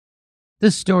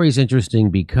This story is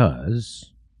interesting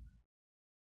because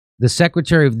the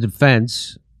Secretary of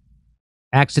Defense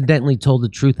accidentally told the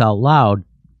truth out loud,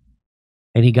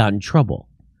 and he got in trouble.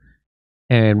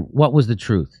 And what was the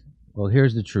truth? Well,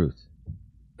 here's the truth.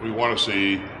 We want to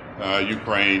see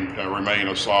Ukraine remain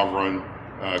a sovereign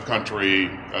country,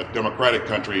 a democratic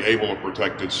country, able to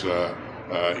protect its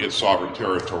sovereign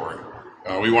territory.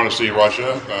 We want to see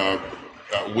Russia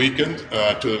weakened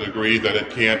to the degree that it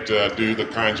can't do the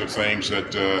kinds of things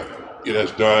that it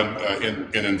has done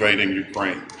in invading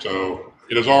Ukraine. So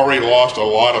it has already lost a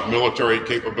lot of military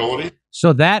capability.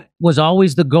 So that was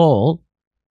always the goal,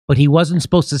 but he wasn't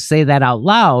supposed to say that out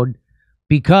loud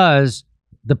because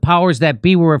the powers that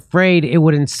be were afraid it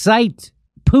would incite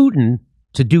Putin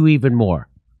to do even more.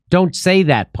 Don't say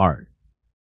that part.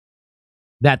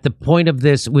 That the point of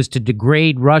this was to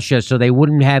degrade Russia so they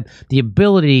wouldn't have the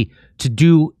ability to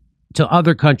do to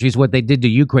other countries what they did to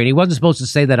Ukraine. He wasn't supposed to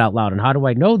say that out loud. And how do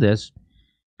I know this?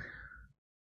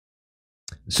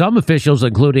 Some officials,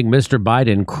 including Mr.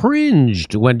 Biden,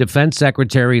 cringed when Defense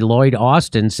Secretary Lloyd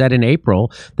Austin said in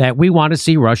April that we want to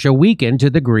see Russia weaken to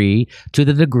the degree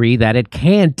that it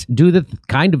can't do the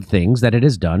kind of things that it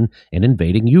has done in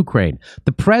invading Ukraine.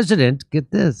 The president,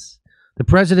 get this, the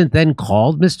president then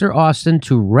called Mr. Austin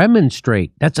to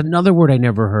remonstrate. That's another word I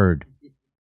never heard.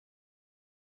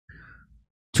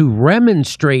 To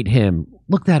remonstrate him.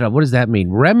 Look that up. What does that mean?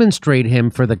 Remonstrate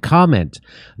him for the comment,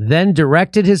 then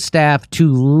directed his staff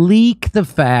to leak the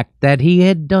fact that he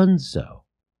had done so.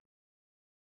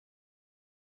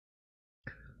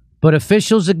 But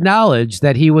officials acknowledged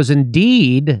that he was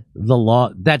indeed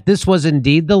this was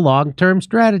indeed the long-term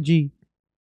strategy.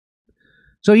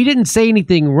 So he didn't say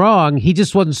anything wrong. He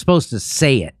just wasn't supposed to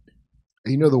say it.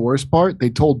 You know the worst part? They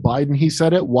told Biden he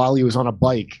said it while he was on a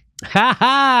bike. Ha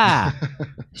ha!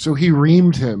 So he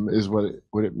reamed him is what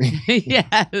it means.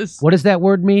 Yes. What does that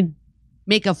word mean?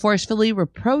 Make a forcefully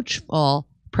reproachful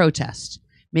protest.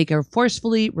 Make a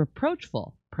forcefully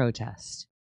reproachful protest.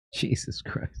 Jesus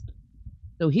Christ.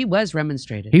 So he was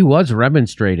remonstrated. He was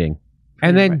remonstrating.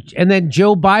 And then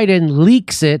Joe Biden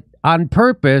leaks it on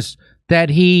purpose that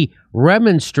he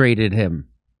remonstrated him.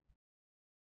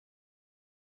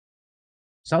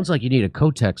 Sounds like you need a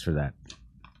co-text for that.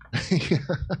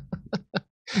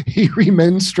 He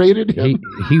remonstrated him.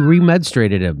 He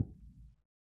remonstrated him.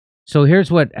 So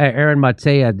here's what Aaron Mate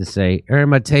had to say. Aaron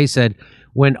Mate said,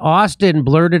 when Austin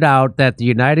blurted out that the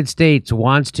United States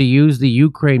wants to use the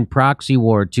Ukraine proxy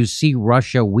war to see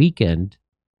Russia weakened,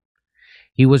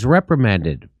 he was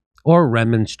reprimanded or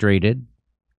remonstrated.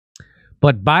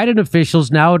 But Biden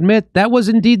officials now admit that was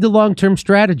indeed the long-term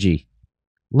strategy.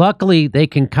 Luckily, they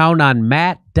can count on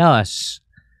Matt Duss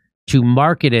to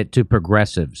market it to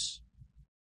progressives.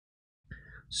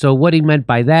 So what he meant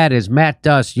by that is Matt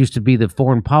Duss used to be the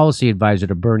foreign policy advisor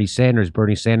to Bernie Sanders.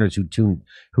 Bernie Sanders,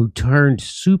 who turned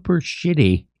super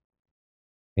shitty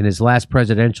in his last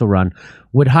presidential run,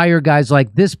 would hire guys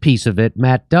like this piece of it,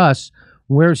 Matt Duss.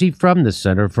 Where's he from? The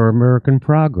Center for American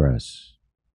Progress.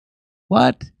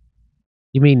 What?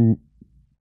 You mean,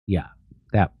 yeah,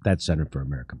 that Center for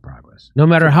American Progress. No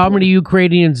matter how many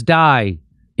Ukrainians die,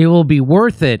 it will be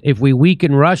worth it if we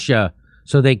weaken Russia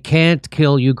so they can't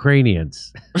kill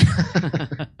Ukrainians.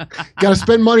 Got to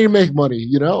spend money to make money,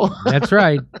 you know? That's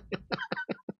right.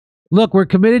 Look, we're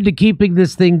committed to keeping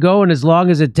this thing going as long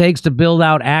as it takes to build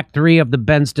out Act 3 of the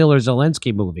Ben Stiller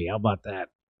Zelensky movie. How about that?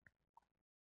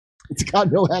 It's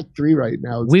got no Act 3 right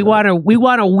now. We want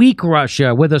a weak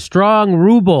Russia with a strong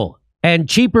ruble and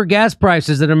cheaper gas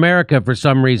prices in America for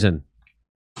some reason.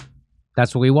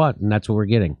 That's what we want, and that's what we're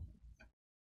getting.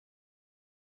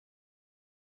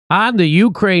 On the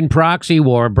Ukraine proxy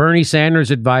war, Bernie Sanders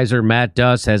advisor Matt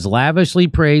Duss has lavishly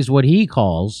praised what he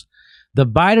calls the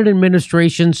Biden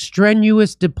administration's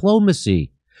strenuous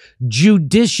diplomacy,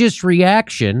 judicious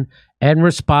reaction, and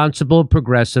responsible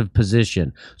progressive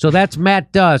position. So that's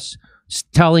Matt Duss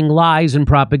telling lies and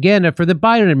propaganda for the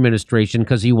Biden administration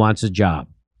because he wants a job.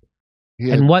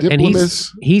 Yeah, and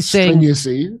he's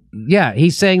saying, yeah,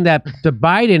 he's saying that the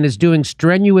Biden is doing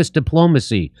strenuous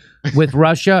diplomacy with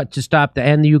Russia to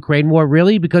end the Ukraine war.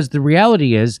 Really? Because the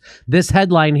reality is, this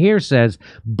headline here says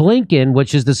Blinken,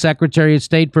 which is the Secretary of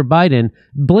State for Biden,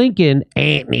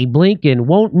 Antony Blinken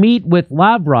won't meet with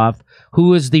Lavrov,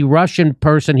 who is the Russian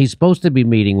person he's supposed to be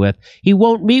meeting with. He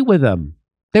won't meet with them.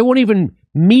 They won't even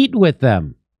meet with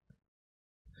them.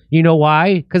 You know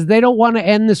why? Because they don't want to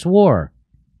end this war.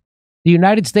 The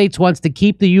United States wants to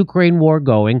keep the Ukraine war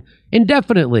going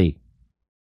indefinitely.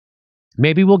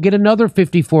 Maybe we'll get another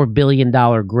 $54 billion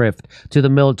grift to the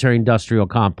military-industrial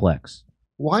complex.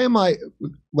 Why am I,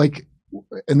 like,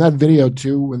 in that video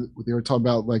too, when they were talking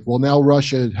about like, well, now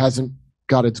Russia hasn't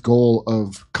got its goal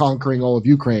of conquering all of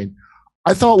Ukraine.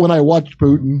 I thought when I watched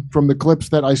Putin, from the clips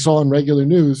that I saw in regular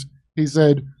news, he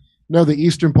said, no, the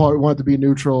eastern part wanted to be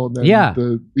neutral, and then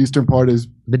the eastern part is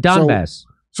the Donbass.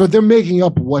 So they're making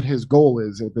up what his goal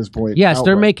is at this point. Yes, outright.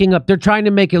 they're making up. They're trying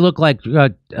to make it look like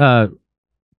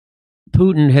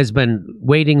Putin has been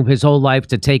waiting his whole life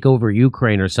to take over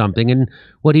Ukraine or something, and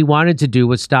what he wanted to do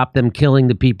was stop them killing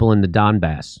the people in the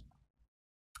Donbass,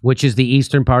 which is the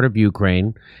eastern part of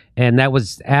Ukraine, and that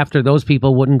was after those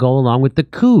people wouldn't go along with the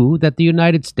coup that the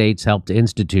United States helped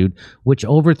institute, which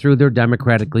overthrew their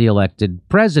democratically elected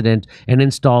president and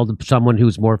installed someone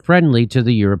who's more friendly to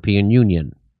the European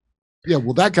Union. Yeah,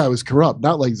 well, that guy was corrupt,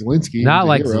 not like Zelensky. Not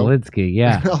like Zelensky,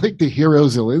 yeah. Not like the hero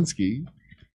Zelensky.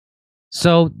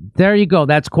 So there you go.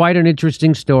 That's quite an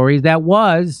interesting story. That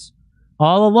was,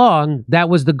 all along, that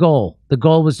was the goal. The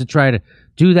goal was to try to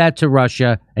do that to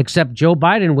Russia, except Joe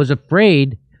Biden was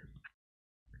afraid.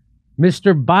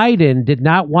 Mr. Biden did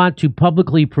not want to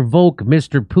publicly provoke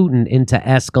Mr. Putin into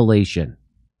escalation.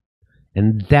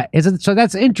 And that isn't, so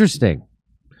that's interesting.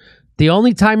 The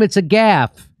only time it's a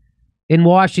gaffe in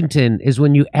Washington is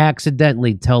when you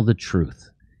accidentally tell the truth.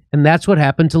 And that's what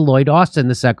happened to Lloyd Austin,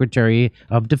 the Secretary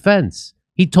of Defense.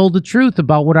 He told the truth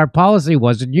about what our policy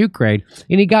was in Ukraine,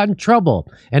 and he got in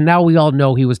trouble. And now we all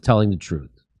know he was telling the truth.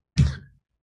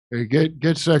 Hey,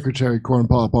 get Secretary Corn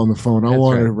Pop on the phone. I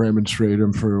want to remonstrate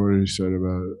him for what he said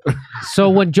about it. So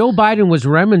when Joe Biden was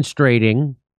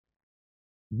remonstrating,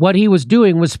 what he was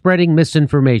doing was spreading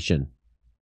misinformation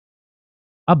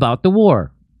about the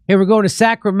war. Here we're going to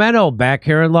Sacramento, back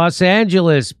here in Los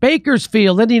Angeles,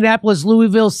 Bakersfield, Indianapolis,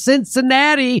 Louisville,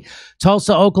 Cincinnati,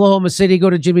 Tulsa, Oklahoma City. Go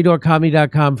to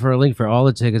jimmydorecomedy.com for a link for all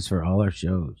the tickets for all our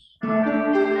shows.